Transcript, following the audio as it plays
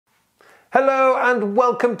Hello and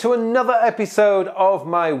welcome to another episode of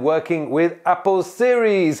my Working with Apple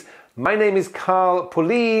series. My name is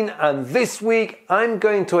Pullein, and this week I'm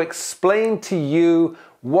going to explain to you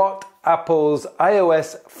what Apple's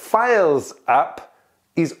iOS Files app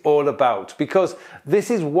is all about, because this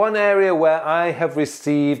is one area where I have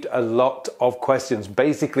received a lot of questions.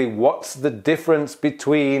 Basically, what's the difference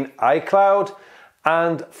between iCloud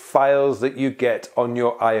and files that you get on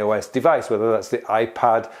your iOS device, whether that's the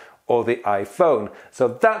iPad or the iPhone. So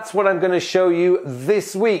that's what I'm going to show you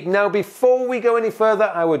this week. Now, before we go any further,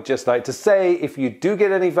 I would just like to say, if you do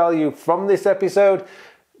get any value from this episode,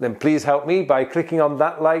 then please help me by clicking on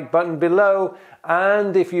that like button below.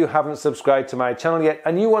 And if you haven't subscribed to my channel yet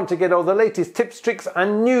and you want to get all the latest tips, tricks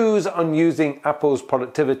and news on using Apple's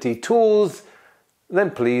productivity tools,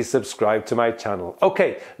 then please subscribe to my channel.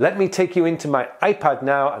 Okay, let me take you into my iPad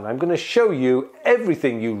now, and I'm going to show you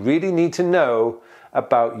everything you really need to know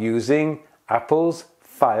about using Apple's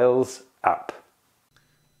Files app.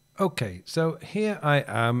 Okay, so here I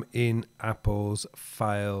am in Apple's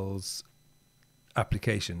Files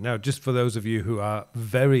application. Now, just for those of you who are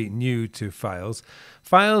very new to Files,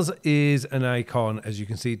 Files is an icon, as you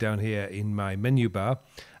can see down here in my menu bar.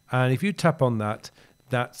 And if you tap on that,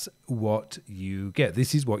 that's what you get.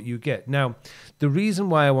 This is what you get. Now, the reason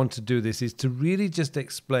why I want to do this is to really just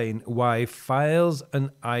explain why Files and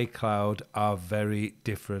iCloud are very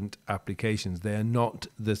different applications. They are not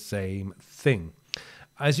the same thing.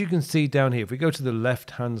 As you can see down here, if we go to the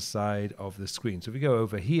left-hand side of the screen, so if we go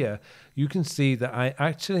over here, you can see that I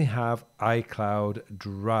actually have iCloud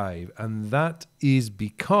Drive, and that is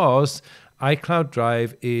because iCloud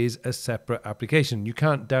Drive is a separate application. You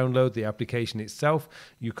can't download the application itself.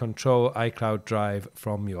 You control iCloud Drive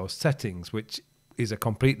from your settings, which is a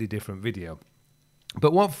completely different video.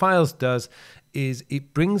 But what Files does is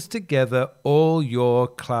it brings together all your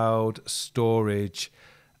cloud storage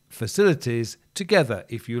facilities together,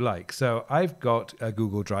 if you like. So I've got a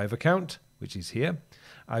Google Drive account, which is here.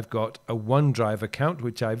 I've got a OneDrive account,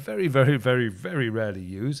 which I very rarely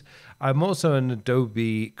use. I'm also an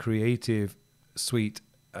Adobe Creative Suite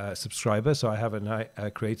subscriber, so I have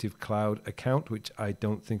a Creative Cloud account, which I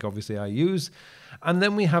don't think obviously I use. And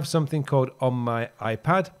then we have something called On My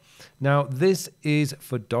iPad. Now, this is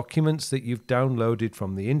for documents that you've downloaded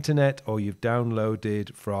from the internet or you've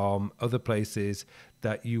downloaded from other places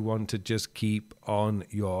that you want to just keep on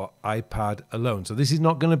your iPad alone. So this is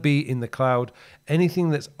not going to be in the cloud. Anything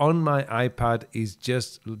that's on my iPad is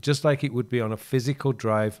just like it would be on a physical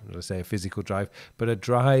drive. Let's say a physical drive, but a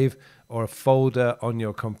drive or a folder on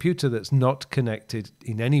your computer that's not connected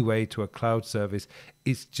in any way to a cloud service.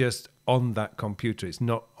 It's just on that computer. It's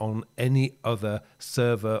not on any other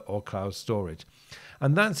server or cloud storage.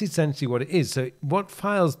 And that's essentially what it is. So what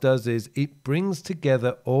Files does is it brings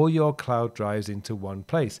together all your cloud drives into one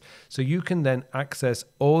place. So you can then access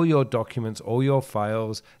all your documents, all your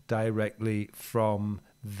files directly from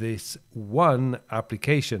this one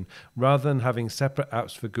application, rather than having separate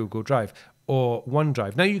apps for Google Drive or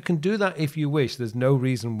OneDrive. Now, you can do that if you wish. There's no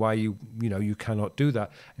reason why you cannot do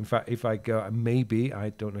that. In fact, if I go, maybe, I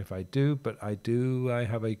don't know if I do, but I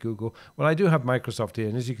have a Google. Well, I do have Microsoft here.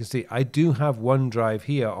 And as you can see, I do have OneDrive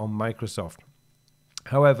here on Microsoft.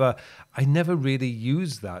 However, I never really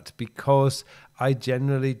use that because I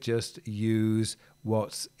generally just use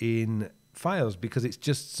what's in Files, because it's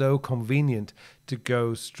just so convenient to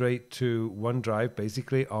go straight to OneDrive.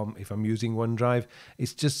 Basically, if I'm using OneDrive,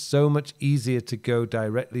 it's just so much easier to go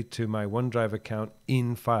directly to my OneDrive account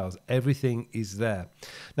in Files. Everything is there.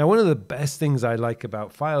 Now, one of the best things I like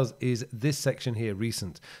about Files is this section here,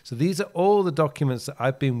 Recent. So these are all the documents that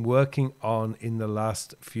I've been working on in the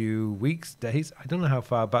last few weeks, days. I don't know how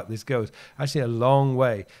far back this goes. Actually, a long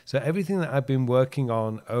way. So everything that I've been working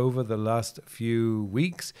on over the last few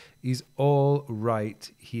weeks is all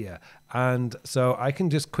right here. And so I can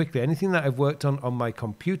just quickly, anything that I've worked on my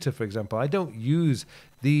computer, for example, I don't use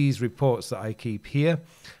these reports that I keep here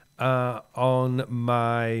on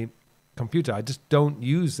my computer. I just don't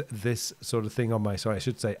use this sort of thing on my, sorry, I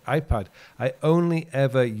should say iPad. I only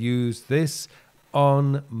ever use this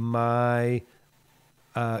on my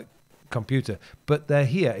computer, but they're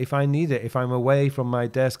here if I need it. If I'm away from my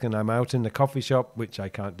desk and I'm out in the coffee shop, which I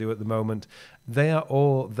can't do at the moment, they are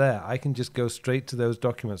all there. I can just go straight to those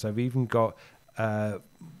documents. I've even got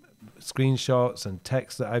screenshots and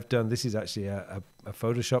text that I've done. This is actually a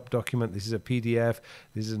Photoshop document. This is a PDF.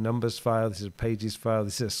 This is a numbers file. This is a pages file.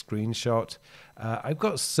 This is a screenshot. I've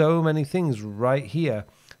got so many things right here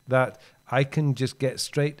that I can just get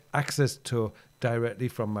straight access to directly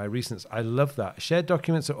from my recents. I love that. Shared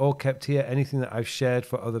documents are all kept here. Anything that I've shared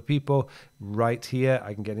for other people, right here.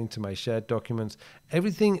 I can get into my shared documents.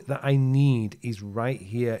 Everything that I need is right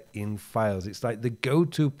here in Files. It's like the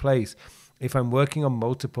go-to place if I'm working on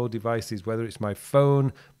multiple devices, whether it's my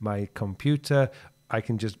phone, my computer. I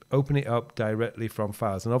can just open it up directly from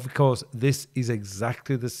Files. And of course, this is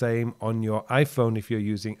exactly the same on your iPhone if you're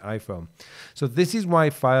using iPhone. So this is why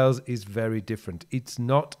Files is very different. It's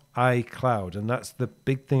not iCloud, and that's the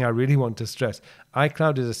big thing I really want to stress.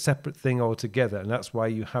 iCloud is a separate thing altogether, and that's why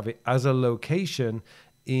you have it as a location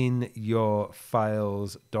in your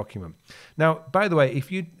Files document. Now, by the way,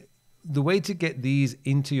 the way to get these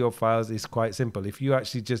into your files is quite simple. If you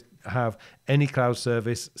actually just have any cloud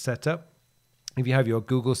service set up, if you have your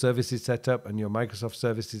Google services set up and your Microsoft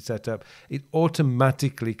services set up, it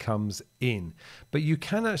automatically comes in. But you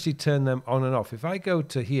can actually turn them on and off. If I go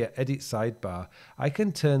to here, edit sidebar, I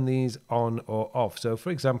can turn these on or off. So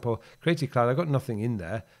for example, Creative Cloud, I've got nothing in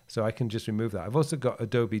there, so I can just remove that. I've also got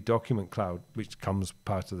Adobe Document Cloud, which comes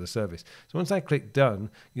part of the service. So once I click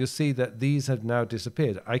done, you'll see that these have now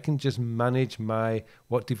disappeared. I can just manage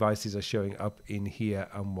what devices are showing up in here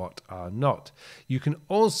and what are not. You can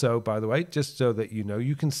also, by the way, just so that you know,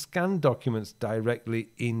 you can scan documents directly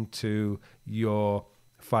into your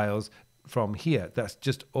files from here. That's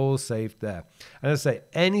just all saved there. And as I say,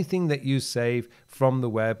 anything that you save from the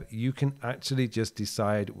web, you can actually just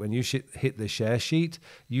decide when you hit the share sheet,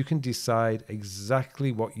 you can decide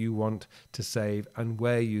exactly what you want to save and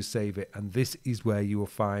where you save it. And this is where you will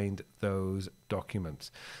find those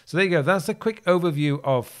documents. So there you go. That's a quick overview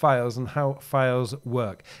of Files and how Files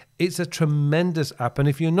work. It's a tremendous app, and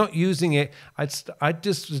if you're not using it, I'd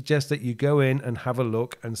just suggest that you go in and have a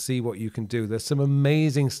look and see what you can do. There's some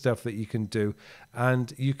amazing stuff that you can do,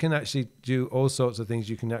 and you can actually do all sorts of things.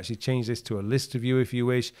 You can actually change this to a list view if you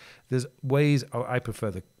wish. There's ways, I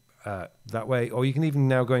prefer that way, or you can even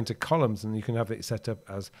now go into columns and you can have it set up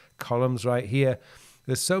as columns right here.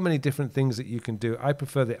 There's so many different things that you can do. I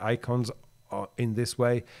prefer the icons in this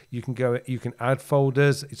way. You can add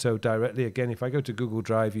folders. So directly, again, if I go to Google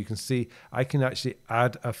Drive, you can see I can actually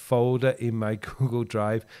add a folder in my Google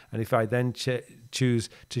Drive. And if I then choose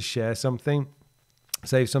to share something,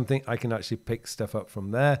 save something, I can actually pick stuff up from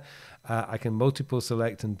there. I can multiple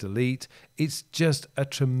select and delete. It's just a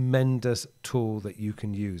tremendous tool that you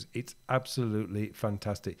can use. It's absolutely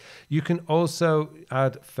fantastic. You can also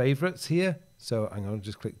add favorites here. So I'm going to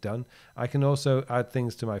just click done. I can also add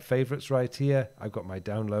things to my favorites right here. I've got my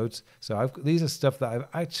downloads. So these are stuff that I've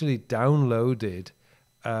actually downloaded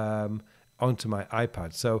onto my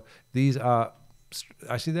iPad. So these are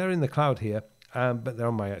actually, they're in the cloud here, but they're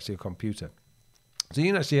on my actual computer. So you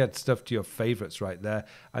can actually add stuff to your favorites right there,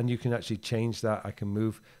 and you can actually change that. I can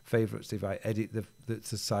move favorites if I edit the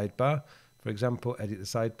sidebar. For example, edit the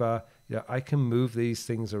sidebar. I can move these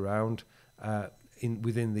things around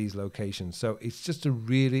within these locations. So it's just a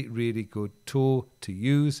really, really good tool to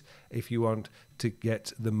use if you want to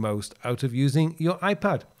get the most out of using your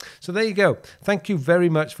iPad. So there you go. Thank you very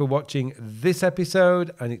much for watching this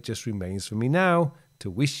episode, and it just remains for me now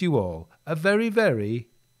to wish you all a very, very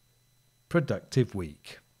productive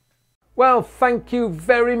week. Well, thank you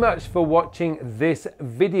very much for watching this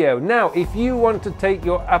video. Now, if you want to take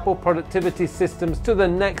your Apple productivity systems to the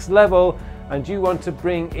next level, and you want to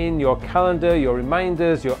bring in your calendar, your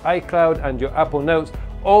reminders, your iCloud, and your Apple Notes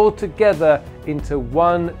all together into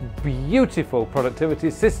one beautiful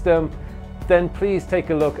productivity system, then please take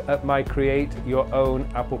a look at my Create Your Own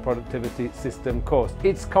Apple Productivity System course.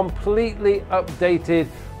 It's completely updated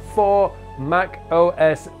for Mac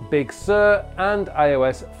OS Big Sur and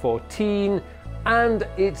iOS 14, and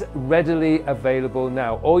it's readily available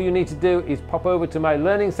now. All you need to do is pop over to my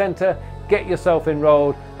Learning Center, get yourself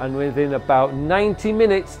enrolled, and within about 90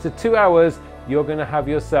 minutes to 2 hours, you're going to have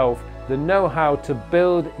yourself the know-how to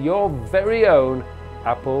build your very own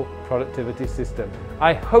Apple productivity system.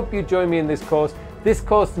 I hope you join me in this course. This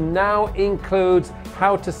course now includes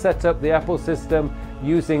how to set up the Apple system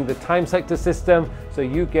using the time sector system, so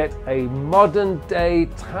you get a modern day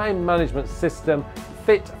time management system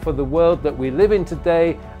fit for the world that we live in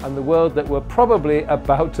today and the world that we're probably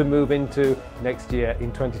about to move into next year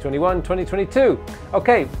in 2021, 2022.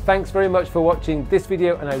 Okay, thanks very much for watching this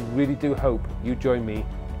video, and I really do hope you join me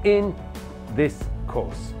in this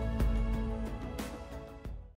course.